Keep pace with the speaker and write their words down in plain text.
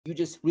You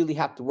just really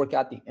have to work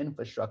out the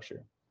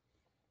infrastructure.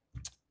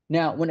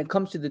 Now, when it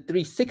comes to the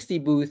 360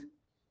 booth,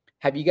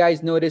 have you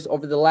guys noticed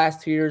over the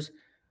last 2 years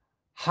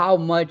how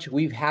much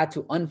we've had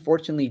to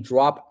unfortunately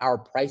drop our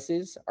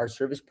prices, our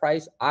service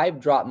price? I've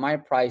dropped my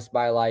price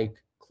by like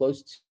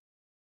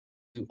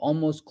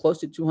almost close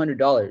to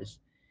 $200.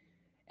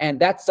 And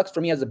that sucks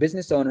for me as a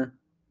business owner,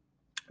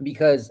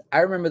 because I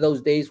remember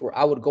those days where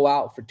I would go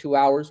out for 2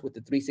 hours with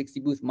the 360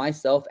 booth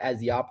myself as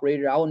the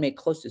operator. I would make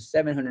close to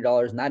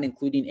 $700, not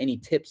including any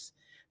tips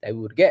that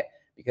we would get,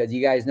 because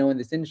you guys know in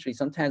this industry,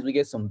 sometimes we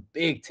get some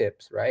big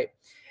tips, right?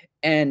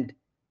 And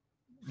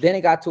then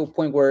it got to a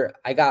point where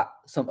I got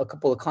a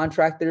couple of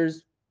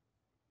contractors,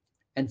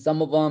 and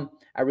some of them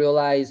I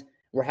realized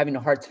were having a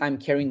hard time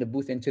carrying the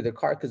booth into their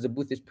car because the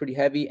booth is pretty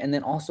heavy. And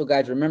then also,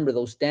 guys, remember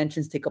those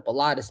stanchions take up a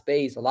lot of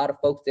space. A lot of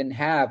folks didn't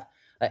have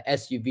a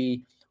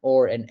SUV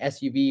or an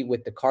SUV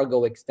with the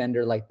cargo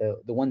extender like the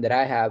one that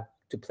I have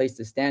to place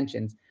the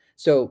stanchions.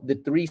 So the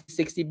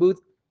 360 booth,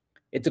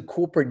 it's a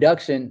cool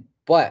production,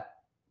 but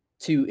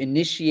to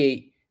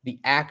initiate the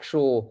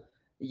actual,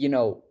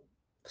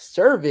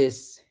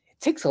 service, it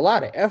takes a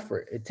lot of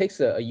effort. It takes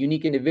a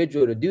unique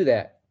individual to do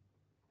that.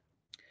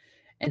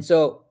 And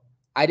so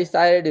I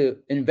decided to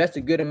invest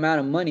a good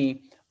amount of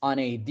money on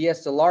a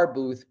DSLR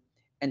booth.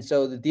 And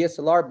so the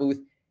DSLR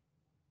booth,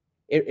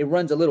 it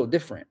runs a little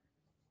different.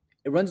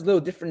 It runs a little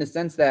different in the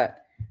sense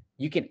that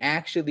you can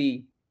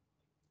actually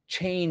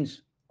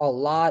change a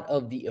lot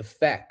of the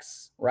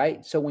effects,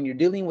 right? So when you're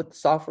dealing with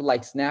software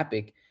like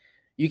Snapic,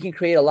 you can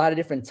create a lot of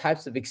different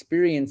types of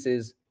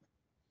experiences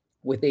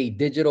with a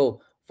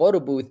digital photo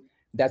booth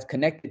that's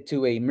connected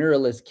to a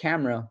mirrorless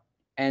camera.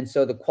 And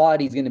so the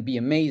quality is going to be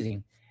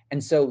amazing.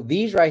 And so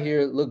these right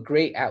here look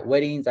great at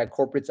weddings, at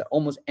corporates, at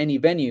almost any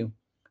venue.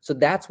 So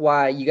that's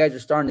why you guys are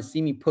starting to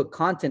see me put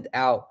content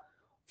out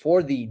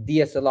for the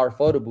DSLR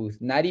photo booth,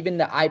 not even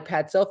the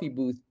iPad selfie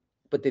booth,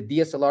 but the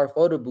DSLR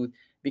photo booth,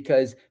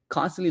 because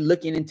constantly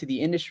looking into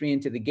the industry,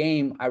 into the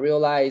game, I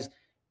realize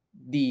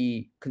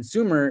the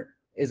consumer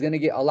is going to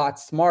get a lot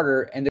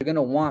smarter, and they're going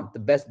to want the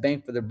best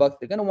bang for their buck.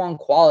 They're going to want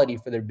quality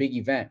for their big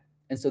event.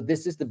 And so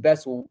this is the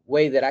best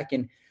way that I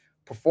can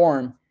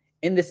perform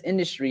in this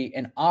industry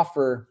and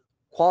offer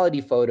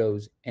quality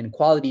photos and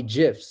quality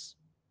GIFs,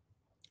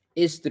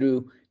 is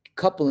through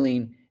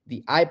coupling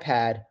the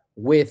iPad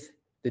with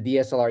the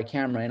DSLR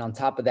camera, and on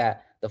top of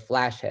that, the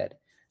flash head.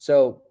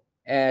 So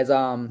as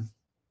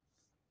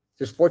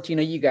there's 14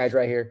 of you guys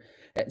right here.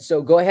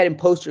 So go ahead and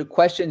post your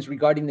questions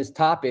regarding this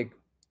topic.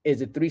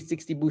 Is a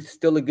 360 booth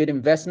still a good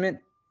investment?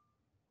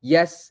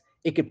 Yes,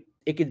 it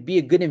could be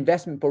a good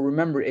investment, but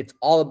remember, it's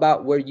all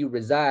about where you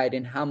reside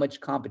and how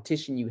much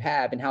competition you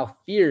have and how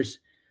fierce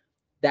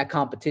that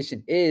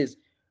competition is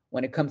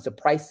when it comes to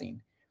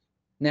pricing.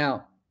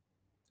 Now,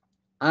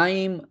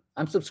 I'm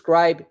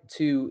subscribed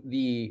to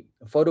the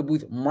photo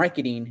booth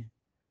marketing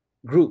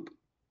group,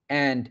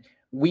 and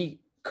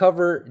we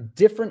cover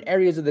different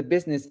areas of the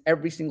business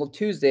every single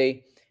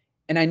Tuesday.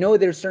 And I know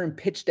there's certain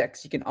pitch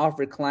decks you can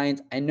offer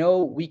clients. I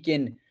know we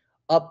can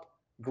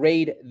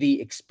upgrade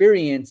the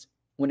experience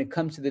when it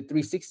comes to the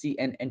 360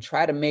 and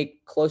try to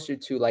make closer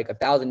to like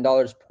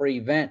 $1,000 per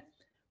event.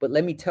 But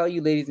let me tell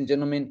you, ladies and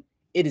gentlemen,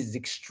 it is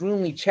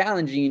extremely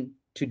challenging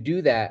to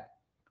do that,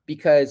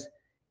 because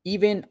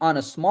even on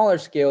a smaller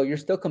scale, you're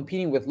still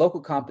competing with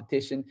local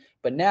competition,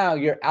 but now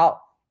you're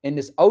out in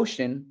this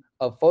ocean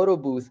of photo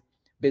booth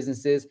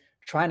businesses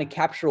trying to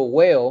capture a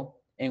whale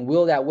and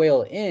wheel that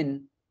whale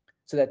in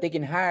so that they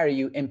can hire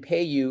you and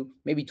pay you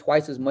maybe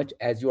twice as much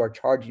as you are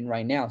charging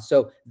right now.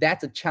 So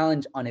that's a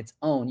challenge on its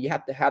own. You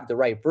have to have the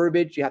right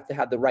verbiage. You have to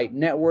have the right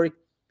network.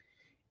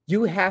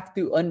 You have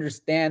to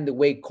understand the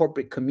way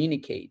corporate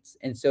communicates.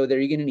 And so there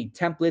you're going to need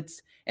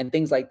templates and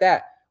things like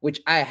that,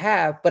 which I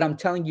have, but I'm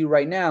telling you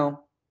right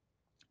now,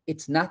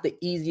 it's not the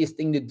easiest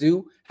thing to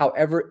do.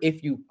 However,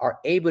 if you are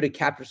able to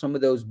capture some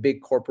of those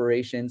big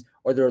corporations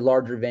or their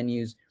larger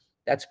venues,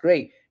 that's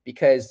great,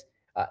 because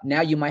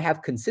now you might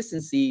have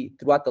consistency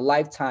throughout the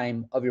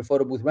lifetime of your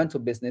photo booth rental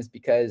business,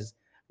 because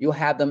you'll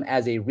have them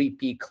as a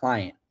repeat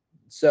client.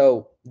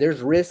 So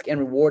there's risk and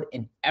reward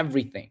in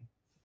everything.